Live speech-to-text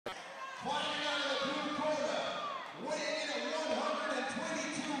Fighting out of the blue corner, weighing in at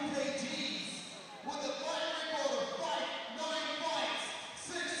 122 kgs, with a fight record of 9 fights,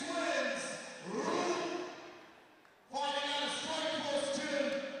 6 wins. Fighting out of Strikeforce Gym,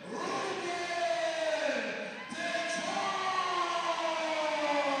 Reuben!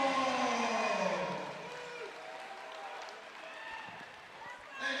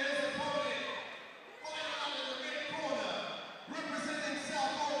 And his opponent, fighting out of the red corner, representing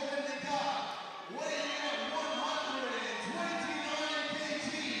South Auckland, weighing in at 129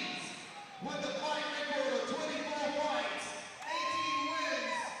 kgs, with a fight record of 24 fights, 18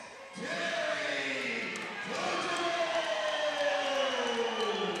 wins, Tuteru!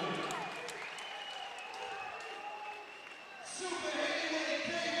 Super heavyweight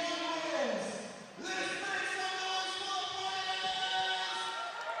K1 rules. Let's make some noise for the fighters!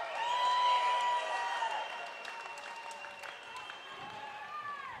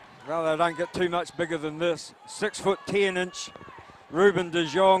 Well, they don't get too much bigger than this. 6'10" Reuben de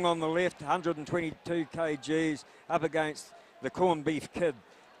Jong on the left, 122 kgs, up against the corned beef kid,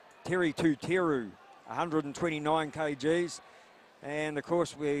 Tuteru, 129 kgs. And of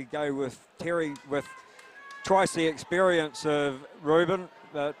course we go with Terry with twice the experience of Reuben,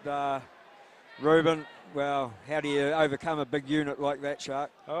 but Reuben, well, how do you overcome a big unit like that, Shark?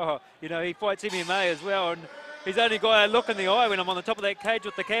 Oh, you know, he fights MMA as well, and he's only got a look in the eye when I'm on the top of that cage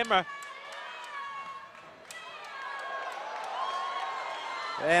with the camera.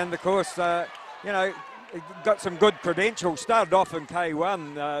 And of course, you know, he got some good credentials. Started off in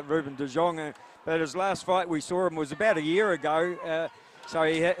K1, Reuben de Jong, but his last fight we saw him was about a year ago, so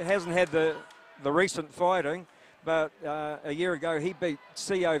he hasn't had the recent fighting, but a year ago he beat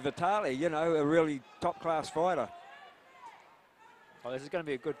C.O. Vitali, you know, a really top-class fighter. Oh, this is going to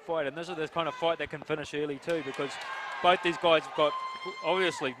be a good fight, and this is the kind of fight that can finish early too, because both these guys have got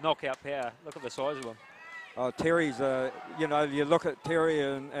obviously knockout power. Look at the size of them. Oh, Terry's, you know, you look at Terry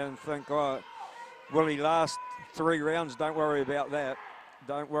and think, oh, will he last 3 rounds? Don't worry about that.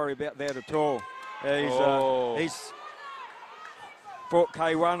 Don't worry about that at all. He's fought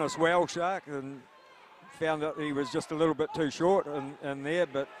K1 as well, Shark, and found that he was just a little bit too short in there,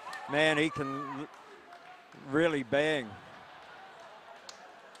 but man, he can really bang.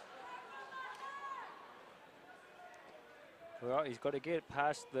 Well, he's got to get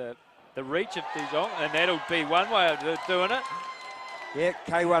past the reach of De Jong, and that'll be one way of doing it. Yeah,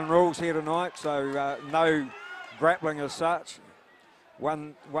 K1 rules here tonight, so no grappling as such.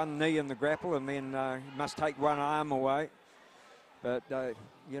 One knee in the grapple, and then you must take one arm away. But,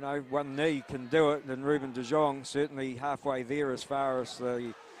 you know, one knee can do it, and Reuben de Jong certainly halfway there as far as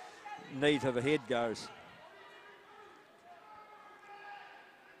the knee to the head goes.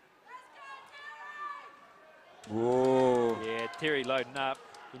 Whoa. Yeah, Terry loading up.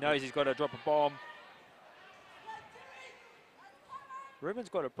 He knows he's got to drop a bomb. Reuben's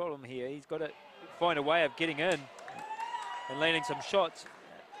got a problem here. He's got to find a way of getting in and landing some shots.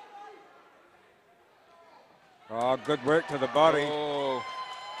 Oh, good work to the body. Oh.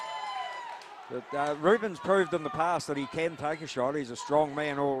 But, Reuben's proved in the past that he can take a shot. He's a strong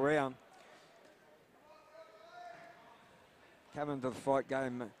man all round. Coming to the fight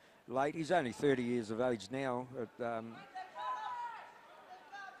game late. He's only 30 years of age now. But,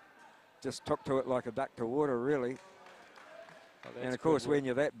 just took to it like a duck to water, really. Oh, and of course, when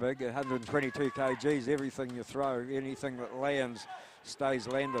you're that big, 122 kgs, everything you throw, anything that lands, stays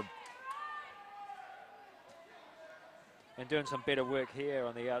landed. And doing some better work here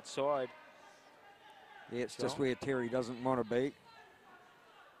on the outside. Yeah, it's just where Terry doesn't want to be.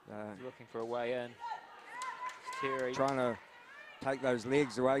 He's looking for a way in. Terry trying to take those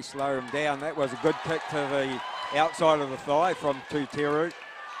legs away, slow him down. That was a good kick to the outside of the thigh from Tuteru.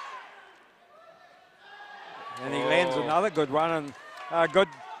 And he lands another good one, and good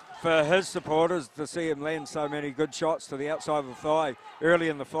for his supporters to see him land so many good shots to the outside of the thigh early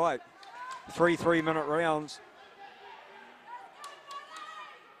in the fight. 3 3-minute rounds.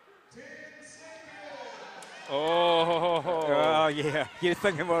 Oh, yeah, you're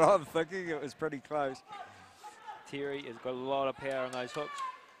thinking what I'm thinking. It was pretty close. Terry has got a lot of power on those hooks.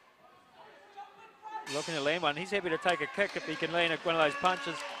 Looking to land one. He's happy to take a kick if he can land one of those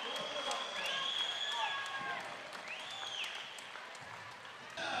punches.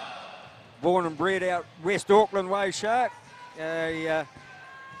 Born and bred out West Auckland way, Shark.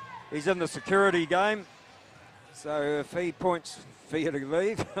 He's in the security game. So if he points for you to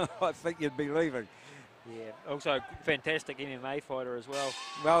leave, I think you'd be leaving. Yeah, also fantastic MMA fighter as well.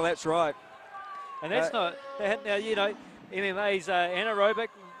 Well, that's right. And that's not, now, you know, MMA's anaerobic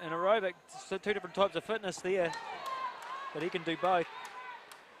and aerobic, so 2 different types of fitness there, but he can do both.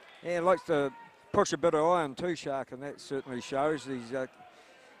 Yeah, likes to push a bit of iron too, Shark, and that certainly shows. He's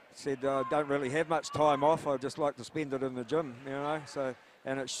said, I don't really have much time off. I just like to spend it in the gym, you know. So,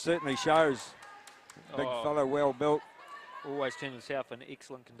 and it certainly shows. Big fella, well built. Always turns himself in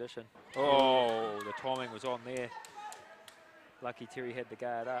excellent condition. Oh, the timing was on there. Lucky Terry had the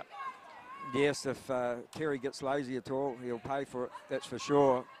guard up. Yes, if Terry gets lazy at all, he'll pay for it, that's for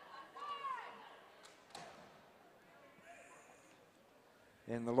sure.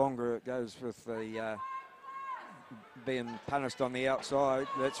 And the longer it goes with the being punished on the outside,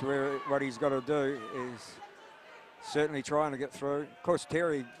 that's where what he's got to do is certainly trying to get through. Of course,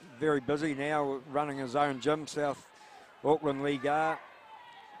 Terry very busy now running his own gym, South Auckland League A.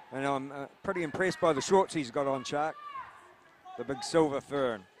 And I'm pretty impressed by the shorts he's got on, Shark. The big silver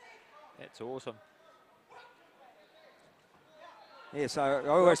fern. That's awesome. Yeah, so I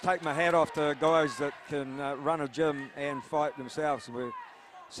always take my hat off to guys that can run a gym and fight themselves. We've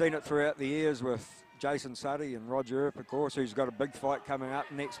seen it throughout the years with Jason Suddy and Roger Earp, of course, who's got a big fight coming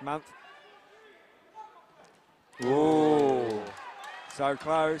up next month. Ooh, so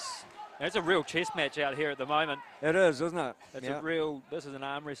close. It's a real chess match out here at the moment. It is, isn't it? It's a real, this is an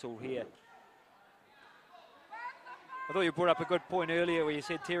arm wrestle here. I thought you brought up a good point earlier where you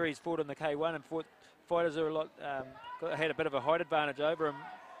said Terry's fought in the K1 and fighters are a lot, had a bit of a height advantage over him,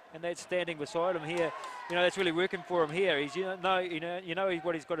 and that's standing beside him here. You know, that's really working for him here. He's, you know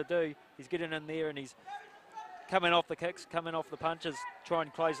what he's got to do. He's getting in there and he's coming off the kicks, coming off the punches, trying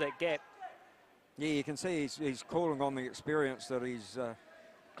to close that gap. Yeah, you can see he's calling on the experience that he's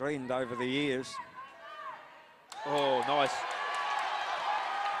gleaned over the years. Oh, nice.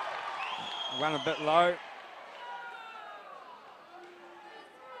 Run a bit low.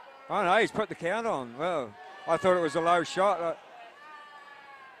 Oh no, he's put the count on. Well, I thought it was a low shot.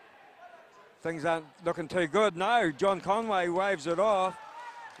 Things aren't looking too good. No, John Conway waves it off,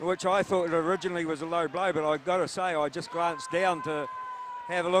 which I thought originally was a low blow, but I've got to say, I just glanced down to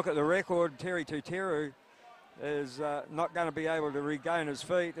have a look at the record. Terry Tuteru is not going to be able to regain his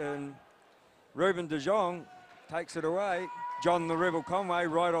feet, and Reuben de Jong takes it away. John the Rebel Conway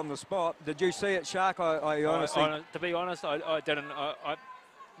right on the spot. Did you see it, Shark? I honestly... to be honest, I didn't.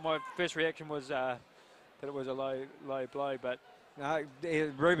 My first reaction was that it was a low blow, but... No,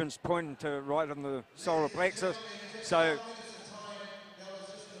 Reuben's pointing to right on the solar plexus, so...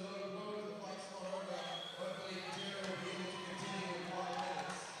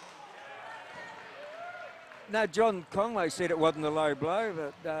 No, John Conway said it wasn't a low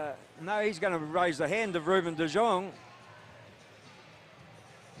blow, but no, he's going to raise the hand of Reuben de Jong.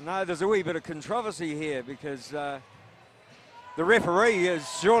 No, there's a wee bit of controversy here because the referee has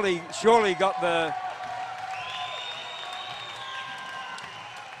surely got the...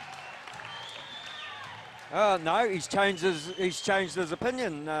 Oh no, he's changed his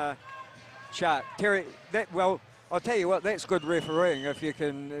opinion, Shark. Terry, well, I'll tell you what, that's good refereeing if you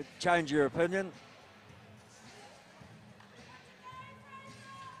can change your opinion.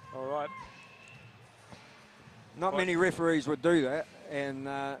 All right. Not many referees would do that, and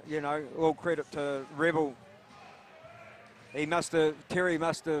you know, all credit to Rebel. Terry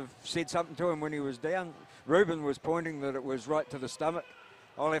must have said something to him when he was down. Reuben was pointing that it was right to the stomach.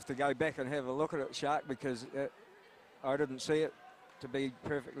 I'll have to go back and have a look at it, Shark, because I didn't see it, to be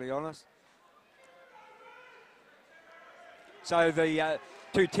perfectly honest. So the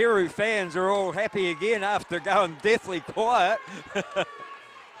Tuteru fans are all happy again after going deathly quiet.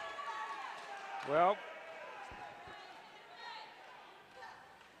 Well,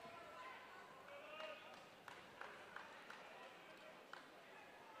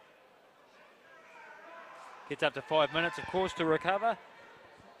 gets up to 5 minutes, of course, to recover.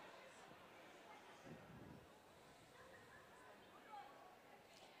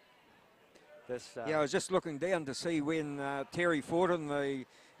 Yeah, I was just looking down to see when Terry fought in the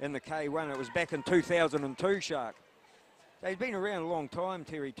K1. It was back in 2002, Shark. So he's been around a long time,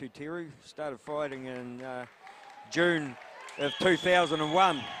 Terry Tuteru. Started fighting in June of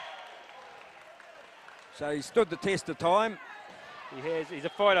 2001. So he stood the test of time. He has. He's a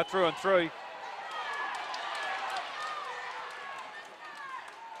fighter through and through.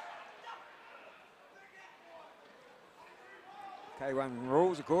 K1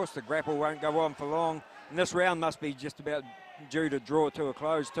 rules, of course, the grapple won't go on for long. And this round must be just about due to draw to a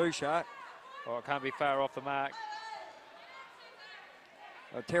close too, Shark. Oh, it can't be far off the mark.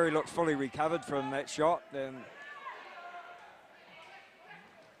 Terry looks fully recovered from that shot.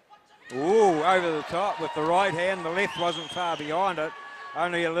 Ooh, over the top with the right hand. The left wasn't far behind it,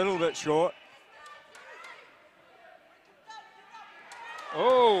 only a little bit short.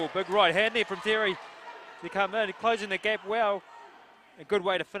 Oh, big right hand there from Terry. They come in, closing the gap well. a good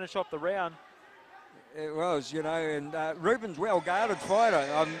way to finish off the round. It was, you know, and Reuben's well-guarded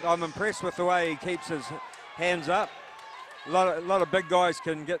fighter. I'm impressed with the way he keeps his hands up. A lot of big guys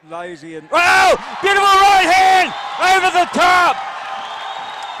can get lazy and... Oh! Beautiful right hand! Over the top!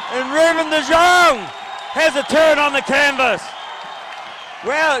 And Reuben de Jong has a turn on the canvas.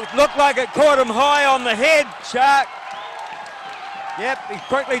 Well, it looked like it caught him high on the head, Shark. Yep, he's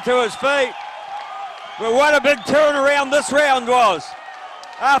quickly to his feet. Well, what a big turnaround this round was.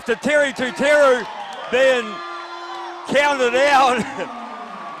 After Tuteru being counted out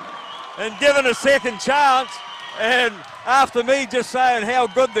and given a second chance, and after me just saying how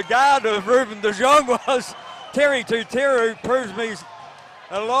good the guard of Reuben de Jong was, Tuteru proves me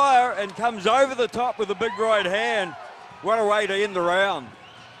a liar and comes over the top with a big right hand. What a way to end the round.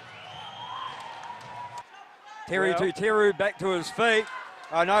 Tuteru back to his feet.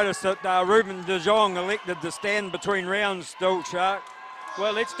 I noticed that Reuben de Jong elected to stand between rounds still, Shark.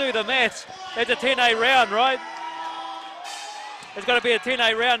 Well, let's do the maths. It's a 10-8 round, right? It's got to be a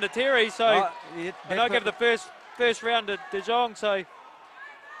 10-8 round to Terry, so and I give the first round to De Jong, so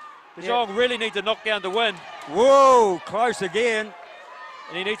De Jong really needs a knockdown to win. Whoa, close again.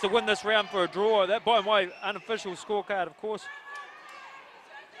 And he needs to win this round for a draw. That by my unofficial scorecard, of course.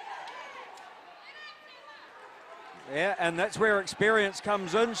 Yeah, and that's where experience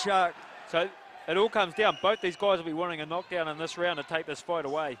comes in, Shark. So it all comes down. Both these guys will be wanting a knockdown in this round to take this fight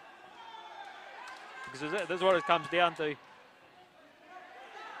away. Because this is what it comes down to.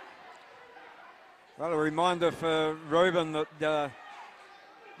 Well, a reminder for Reuben that,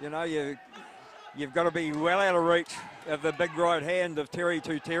 you know, you've got to be well out of reach of the big right hand of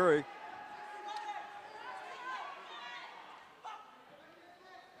Tuteru.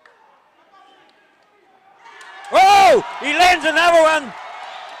 Oh, he lands another one.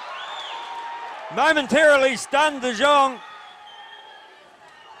 Momentarily stunned De Jong.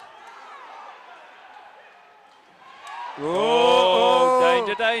 Oh,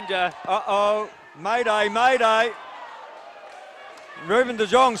 danger, danger. Uh-oh, mayday, mayday. Reuben de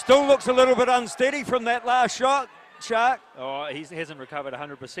Jong still looks a little bit unsteady from that last shot, Shark. Oh, he hasn't recovered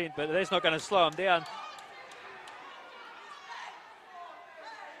 100%, but that's not going to slow him down.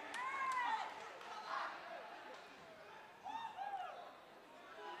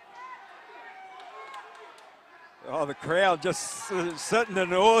 Oh, the crowd just sitting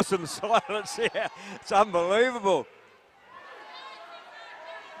in awesome silence here. It's unbelievable.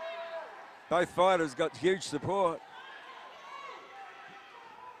 Both fighters got huge support.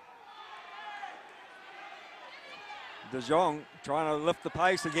 De Jong trying to lift the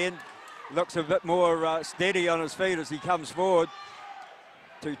pace again. Looks a bit more steady on his feet as he comes forward.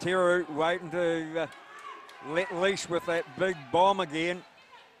 Tuteru waiting to let leash with that big bomb again.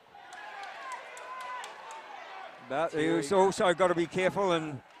 But he's also got to be careful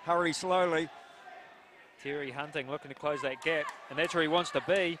and hurry slowly. Terry hunting, looking to close that gap, and that's where he wants to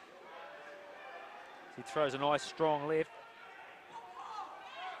be. He throws a nice strong left.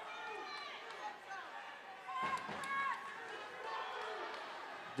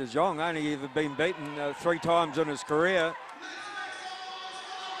 De Jong only ever been beaten 3 times in his career.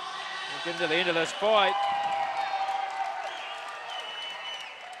 We're getting to the end of this fight.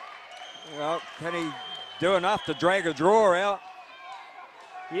 Well, can he do enough to drag a draw out?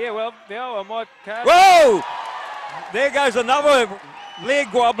 Yeah, well, now I might count. Whoa! There goes another leg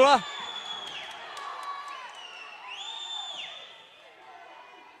wobbler.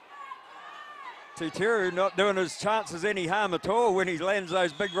 Tuteru not doing his chances any harm at all when he lands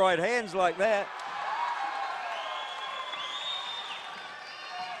those big right hands like that.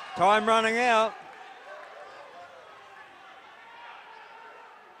 Time running out.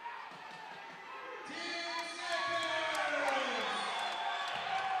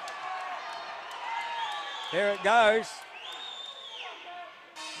 There it goes.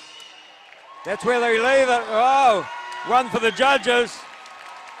 That's where they leave it. Oh, one for the judges.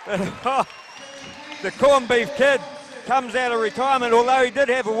 The corned beef kid comes out of retirement, although he did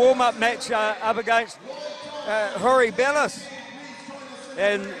have a warm-up match up against Hori Bellis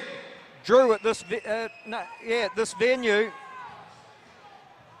and drew at this this venue.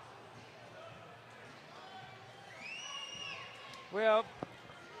 Well,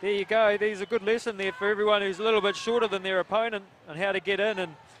 there you go. There's a good lesson there for everyone who's a little bit shorter than their opponent on how to get in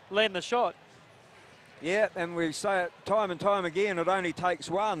and land the shot. Yeah, and we say it time and time again, it only takes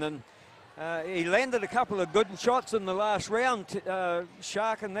one. And he landed a couple of good shots in the last round,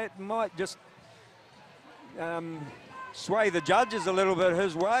 Shark, and that might just sway the judges a little bit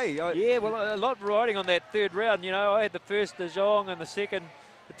his way. Yeah, well, a lot riding on that third round. You know, I had the first De Jong and the second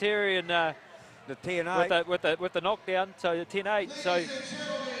Terry, and the 10-8. With the knockdown, so the 10-8.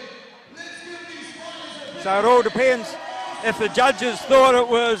 So it all depends. If the judges thought it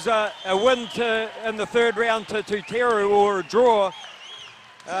was a win in the third round to Tuteru or a draw,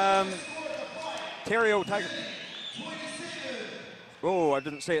 Terry will take it. Oh, I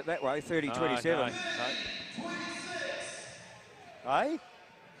didn't see it that way, 30-27. No. Eh?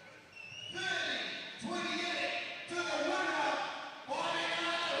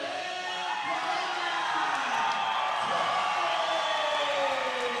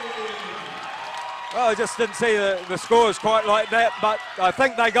 Well, I just didn't see the scores quite like that, but I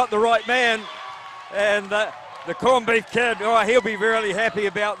think they got the right man. And the corned beef kid, oh, he'll be really happy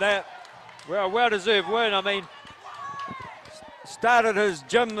about that. Well-deserved win. I mean, started his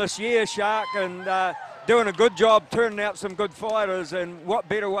gym this year, Shark, and doing a good job turning out some good fighters. And what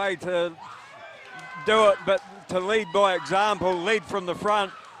better way to do it but to lead by example, lead from the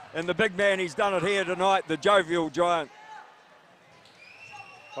front. And the big man, he's done it here tonight, the jovial giant.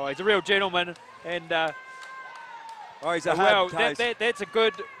 Oh, he's a real gentleman. And he's a hard case. That's a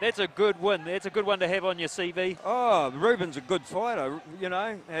good win. That's a good one to have on your CV. Oh, Reuben's a good fighter, you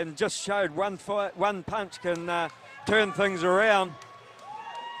know, and just showed one punch can turn things around.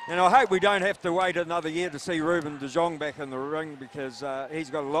 And I hope we don't have to wait another year to see Reuben de Jong back in the ring, because he's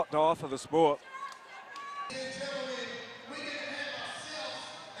got a lot to offer the sport. Ladies and gentlemen,